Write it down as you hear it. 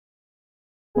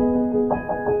The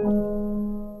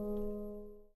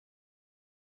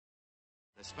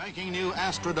spanking new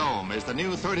Astrodome is the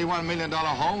new $31 million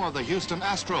home of the Houston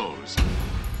Astros.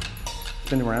 It's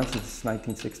been around since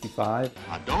 1965.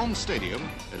 A dome stadium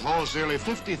that holds nearly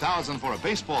 50,000 for a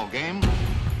baseball game.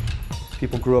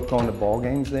 People grew up going to ball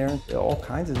games there. All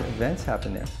kinds of events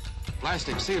happen there.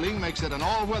 Plastic ceiling makes it an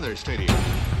all-weather stadium.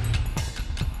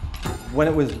 When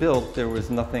it was built, there was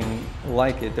nothing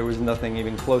like it. There was nothing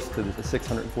even close to the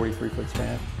 643-foot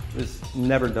span. It was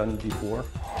never done before.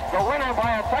 The winner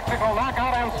by a technical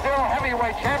knockout and still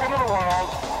heavyweight champion of the world,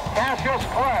 Cassius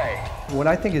Clay. What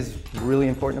I think is really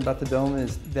important about the Dome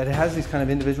is that it has these kind of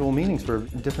individual meanings for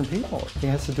different people. It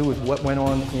has to do with what went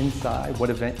on inside, what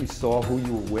event you saw, who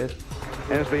you were with.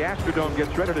 As the Astrodome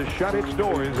gets ready to shut its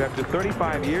doors after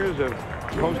 35 years of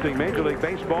hosting Major League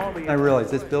Baseball. I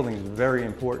realized this building is very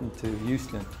important to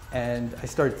Houston, and I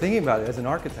started thinking about it as an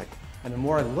architect. And the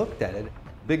more I looked at it, the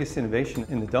biggest innovation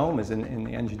in the Dome is in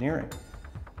the engineering.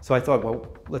 So I thought, well,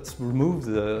 let's remove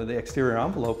the exterior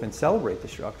envelope and celebrate the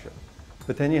structure.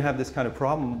 But then you have this kind of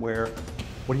problem where,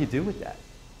 what do you do with that?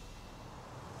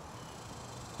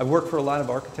 I've worked for a lot of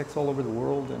architects all over the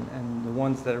world, and the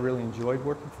ones that I really enjoyed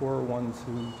working for are ones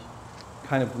who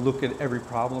kind of look at every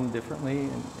problem differently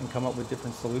and come up with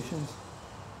different solutions.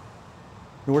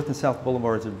 North and South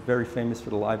Boulevards are very famous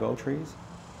for the live oak trees.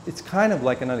 It's kind of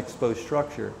like an unexposed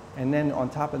structure, and then on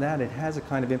top of that it has a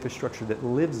kind of infrastructure that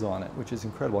lives on it, which is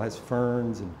incredible. It has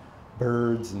ferns and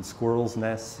birds and squirrels'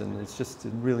 nests, and it's just a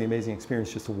really amazing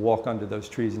experience just to walk under those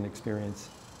trees and experience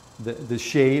the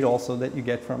shade also that you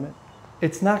get from it.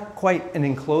 It's not quite an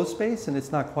enclosed space, and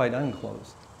it's not quite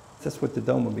unclosed. That's what the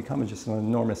Dome will become, just on an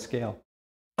enormous scale.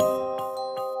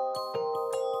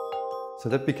 So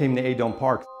that became the A-Dome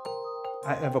Park.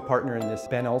 I have a partner in this,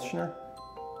 Ben Elshner.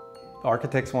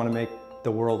 Architects want to make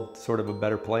the world sort of a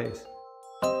better place.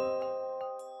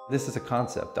 This is a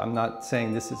concept. I'm not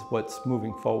saying this is what's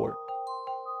moving forward.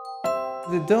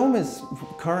 The Dome is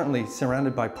currently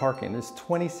surrounded by parking. There's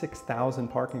 26,000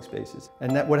 parking spaces.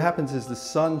 And what happens is the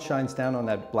sun shines down on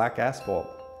that black asphalt,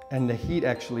 and the heat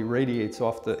actually radiates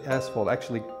off the asphalt.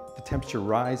 Actually, the temperature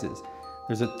rises.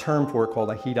 There's a term for it called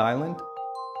a heat island.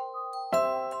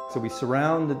 So we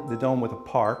surround the Dome with a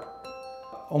park,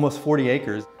 almost 40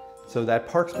 acres. So that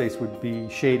park space would be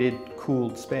shaded,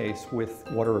 cooled space with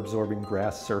water-absorbing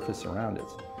grass surface around it.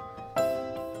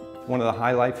 One of the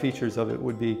highlight features of it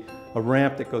would be a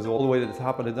ramp that goes all the way to the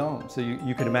top of the Dome. So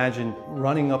you could imagine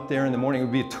running up there in the morning. It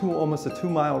would be almost a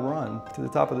 2-mile run to the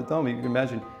top of the Dome. You can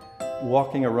imagine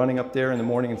walking or running up there in the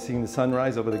morning and seeing the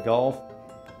sunrise over the Gulf.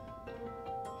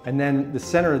 And then the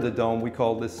center of the Dome, we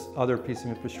call this other piece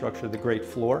of infrastructure the Great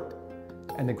Floor.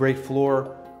 And the Great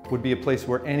Floor would be a place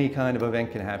where any kind of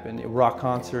event can happen. A rock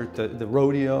concert, the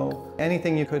rodeo,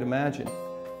 anything you could imagine.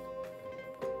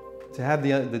 To have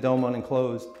the Dome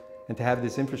unenclosed and to have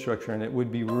this infrastructure in it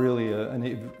would be really an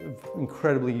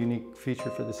incredibly unique feature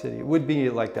for the city. It would be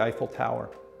like the Eiffel Tower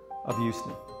of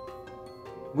Houston.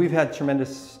 We've had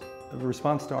tremendous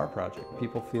response to our project.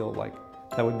 People feel like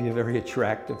that would be a very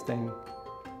attractive thing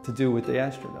to do with the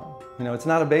Astrodome. You know, it's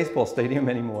not a baseball stadium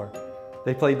anymore.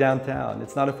 They play downtown.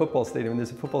 It's not a football stadium. There's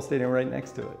a football stadium right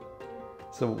next to it.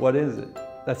 So what is it?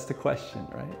 That's the question,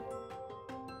 right?